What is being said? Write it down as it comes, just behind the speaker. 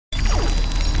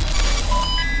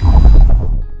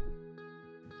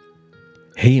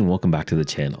Hey, and welcome back to the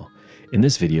channel. In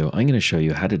this video, I'm going to show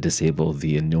you how to disable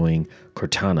the annoying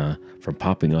Cortana from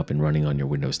popping up and running on your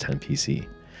Windows 10 PC.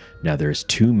 Now there's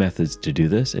two methods to do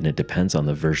this, and it depends on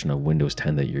the version of Windows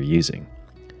 10 that you're using.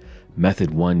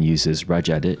 Method 1 uses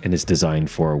Regedit and is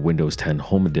designed for Windows 10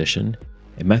 Home Edition,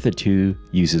 and Method 2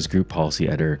 uses Group Policy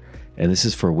Editor, and this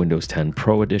is for Windows 10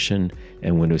 Pro Edition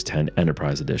and Windows 10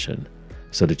 Enterprise Edition.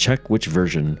 So to check which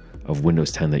version of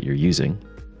Windows 10 that you're using,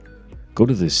 go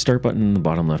to the Start button in the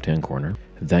bottom left-hand corner,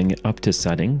 then up to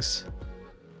Settings,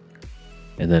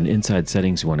 and then inside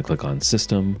Settings, you want to click on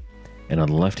System, and on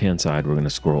the left-hand side, we're going to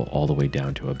scroll all the way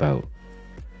down to About.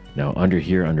 Now under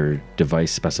here, under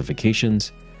Device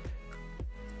Specifications,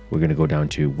 we're going to go down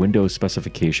to Windows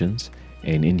Specifications,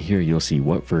 and in here you'll see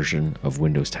what version of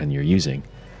Windows 10 you're using.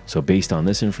 So based on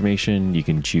this information, you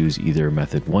can choose either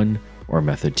Method 1 or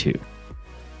Method 2.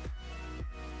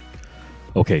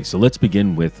 Okay, so let's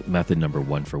begin with method number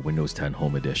 1 for Windows 10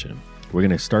 Home Edition. We're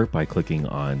going to start by clicking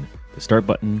on the Start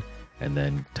button and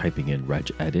then typing in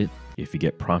Regedit. If you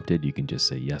get prompted, you can just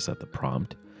say yes at the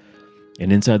prompt.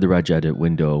 And inside the Regedit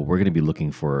window, we're going to be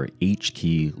looking for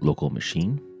HKEY local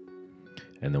machine.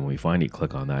 And then when we find it,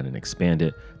 click on that and expand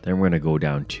it. Then we're going to go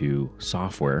down to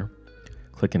Software,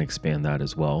 click and expand that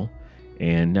as well.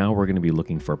 And now we're going to be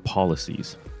looking for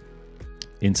Policies.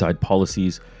 Inside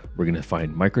Policies, we're going to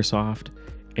find Microsoft,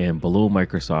 and below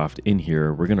Microsoft in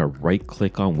here, we're going to right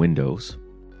click on Windows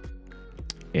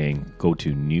and go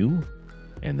to New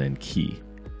and then Key.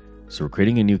 So we're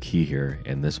creating a new key here,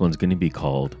 and this one's going to be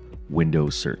called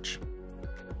Windows Search.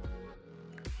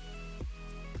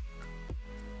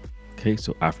 Okay,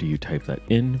 so after you type that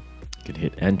in, you can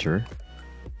hit Enter.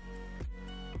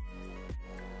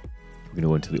 We're going to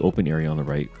go into the open area on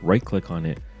the right click on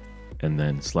it, and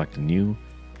then select New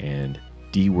and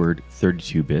DWORD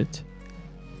 32-bit,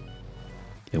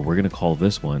 and we're going to call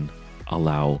this one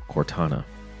AllowCortana.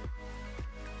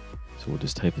 So we'll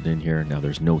just type it in here. Now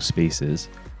there's no spaces.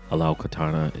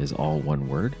 AllowCortana is all one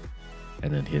word,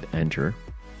 and then hit Enter.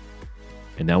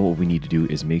 And now what we need to do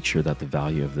is make sure that the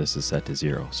value of this is set to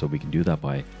 0. So we can do that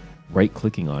by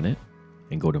right-clicking on it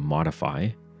and go to Modify,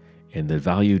 and the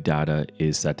value data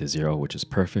is set to 0, which is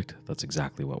perfect. That's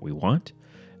exactly what we want.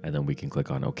 And then we can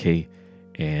click on OK,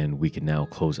 and we can now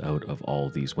close out of all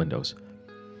of these windows.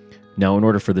 Now, in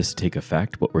order for this to take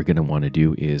effect, what we're going to want to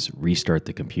do is restart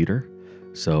the computer.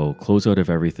 So close out of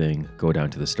everything, go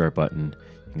down to the Start button,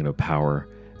 you're going to Power,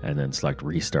 and then select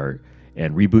Restart,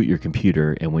 and reboot your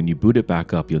computer. And when you boot it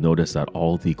back up, you'll notice that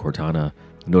all the Cortana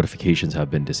notifications have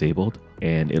been disabled,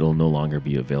 and it'll no longer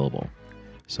be available.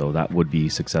 So that would be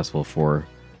successful for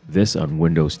this on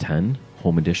Windows 10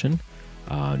 Home Edition.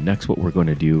 Next, what we're going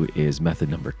to do is method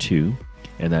number 2,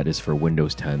 and that is for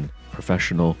Windows 10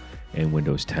 Professional and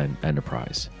Windows 10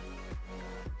 Enterprise.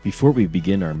 Before we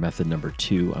begin our method number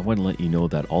 2, I want to let you know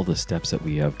that all the steps that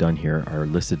we have done here are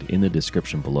listed in the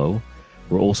description below.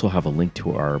 We'll also have a link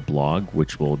to our blog,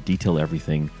 which will detail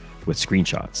everything with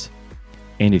screenshots.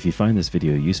 And if you find this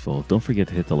video useful, don't forget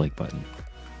to hit the like button.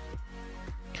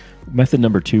 Method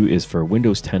number 2 is for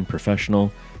Windows 10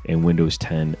 Professional and Windows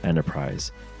 10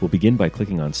 Enterprise. We'll begin by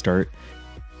clicking on Start.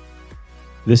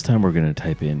 This time we're going to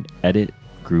type in Edit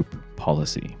Group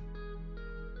Policy.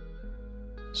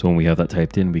 So when we have that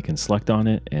typed in, we can select on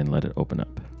it and let it open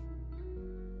up.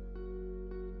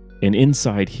 And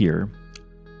inside here,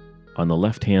 on the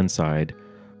left-hand side,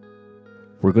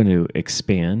 we're going to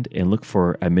expand and look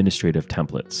for administrative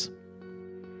templates.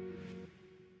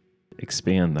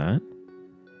 Expand that.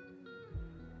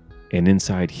 And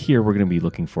inside here, we're going to be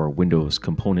looking for Windows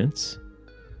components,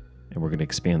 and we're going to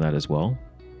expand that as well.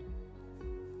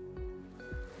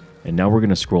 And now we're going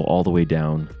to scroll all the way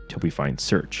down till we find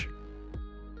Search.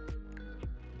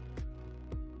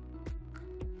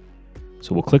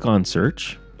 So we'll click on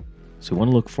Search. So we want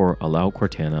to look for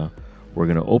AllowCortana. We're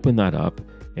going to open that up,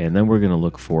 and then we're going to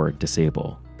look for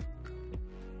Disable.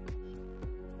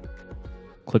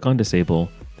 Click on Disable,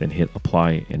 then hit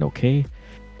Apply and OK.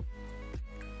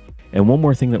 And one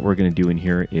more thing that we're going to do in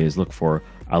here is look for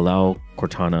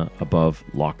AllowCortana above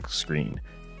lock screen.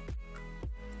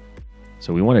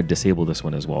 So we want to disable this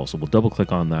one as well. So we'll double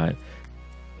click on that,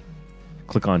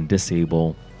 click on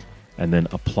Disable, and then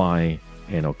Apply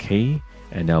and OK.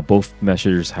 And now both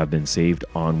measures have been saved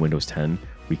on Windows 10.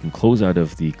 We can close out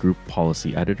of the Group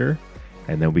Policy Editor,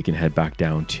 and then we can head back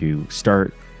down to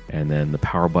Start and then the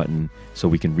Power button, so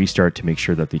we can restart to make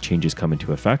sure that the changes come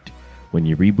into effect. When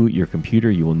you reboot your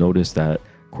computer, you will notice that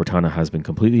Cortana has been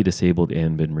completely disabled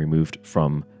and been removed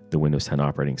from the Windows 10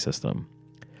 operating system.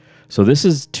 So this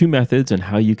is 2 methods on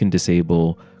how you can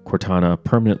disable Cortana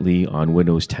permanently on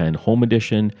Windows 10 Home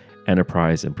Edition,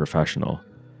 Enterprise, and Professional.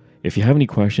 If you have any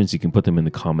questions, you can put them in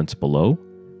the comments below.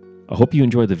 I hope you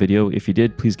enjoyed the video. If you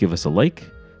did, please give us a like.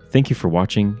 Thank you for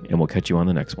watching, and we'll catch you on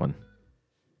the next one.